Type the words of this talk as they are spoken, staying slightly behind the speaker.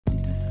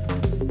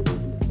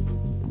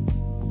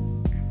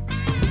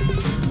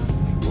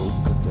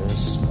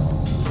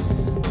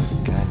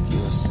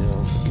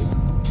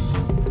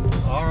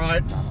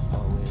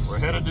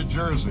to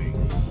Jersey.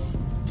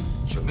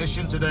 The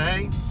mission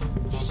today,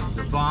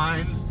 to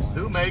find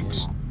who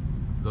makes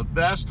the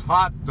best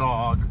hot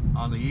dog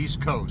on the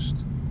East Coast.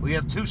 We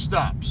have two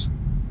stops.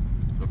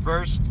 The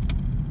first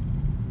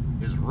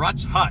is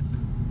Rutt's Hut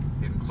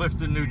in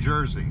Clifton, New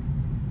Jersey.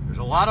 There's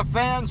a lot of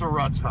fans of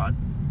Rutt's Hut,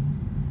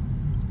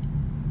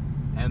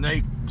 and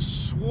they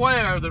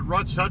swear that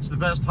Rutt's Hut's the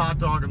best hot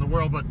dog in the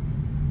world, but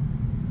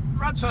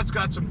Rutt's Hut's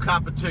got some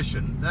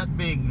competition, that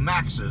being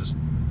Max's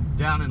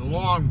down in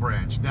Long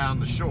Branch, down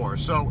the shore.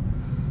 So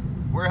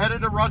we're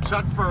headed to Rutt's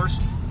Hut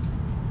first.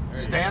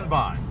 Stand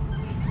by.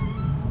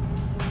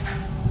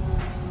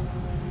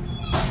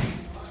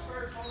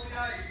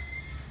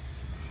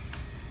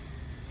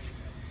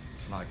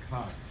 It's an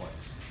iconic place.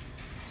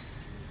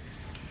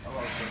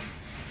 Hello, sir.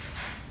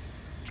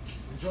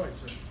 Enjoy it,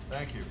 sir.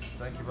 Thank you.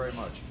 Thank you very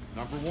much.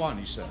 Number one,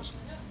 he says.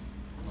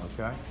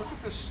 Okay. Look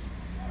at this,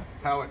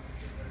 how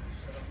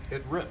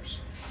it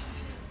rips.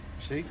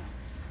 See?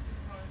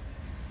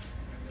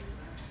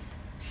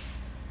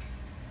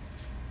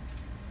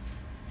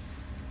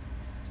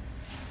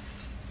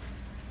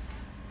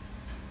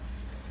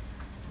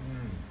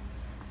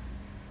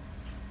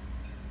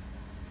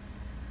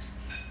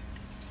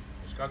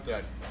 It's got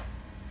that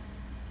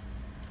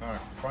kind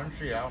of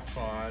crunchy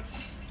outside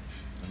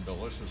and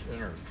delicious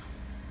innards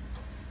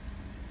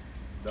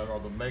that are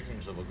the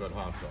makings of a good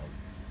hot dog.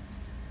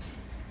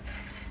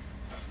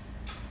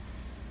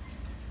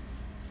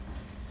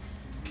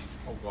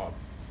 Oh God.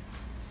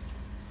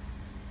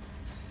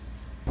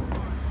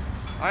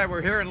 All right,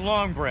 we're here in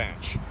Long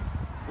Branch.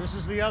 This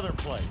is the other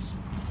place.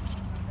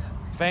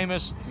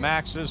 Famous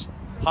Max's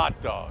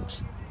hot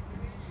dogs.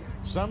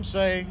 Some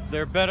say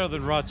they're better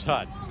than Rutt's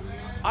Hut.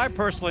 I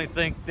personally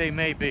think they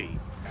may be.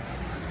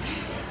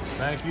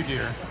 Thank you,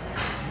 dear.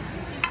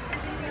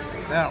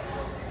 Now,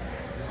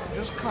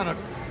 just kind of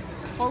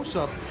close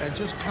up and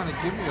just kind of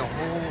give me a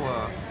whole,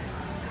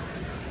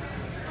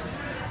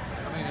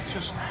 I mean,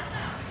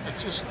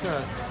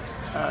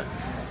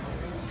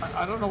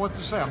 I don't know what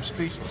to say. I'm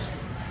speechless.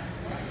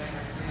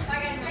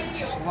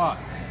 It's a lot.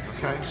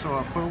 Okay, so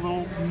I'll put a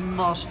little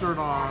mustard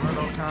on it,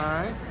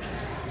 okay?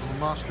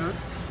 Mustard.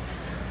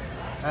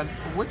 And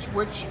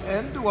which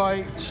end do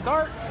I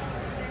start?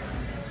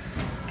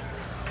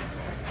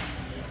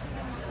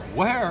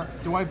 Where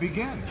do I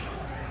begin?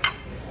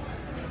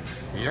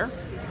 Here?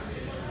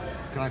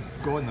 Can I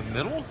go in the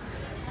middle?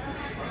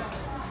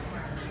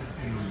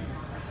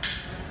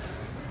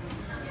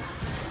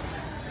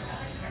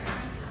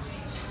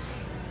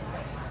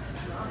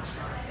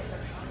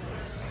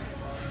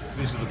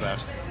 These are the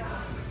best.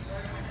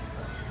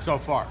 So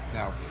far.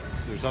 Now,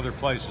 there's other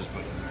places,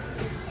 but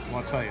I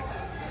want to tell you,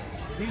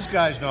 these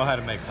guys know how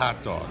to make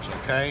hot dogs,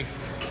 okay?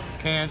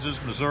 Kansas,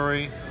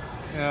 Missouri,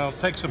 you know,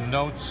 take some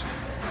notes.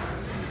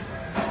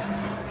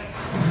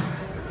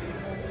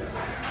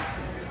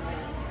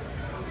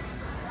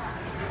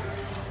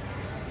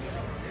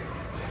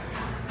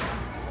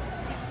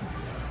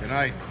 Good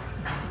night.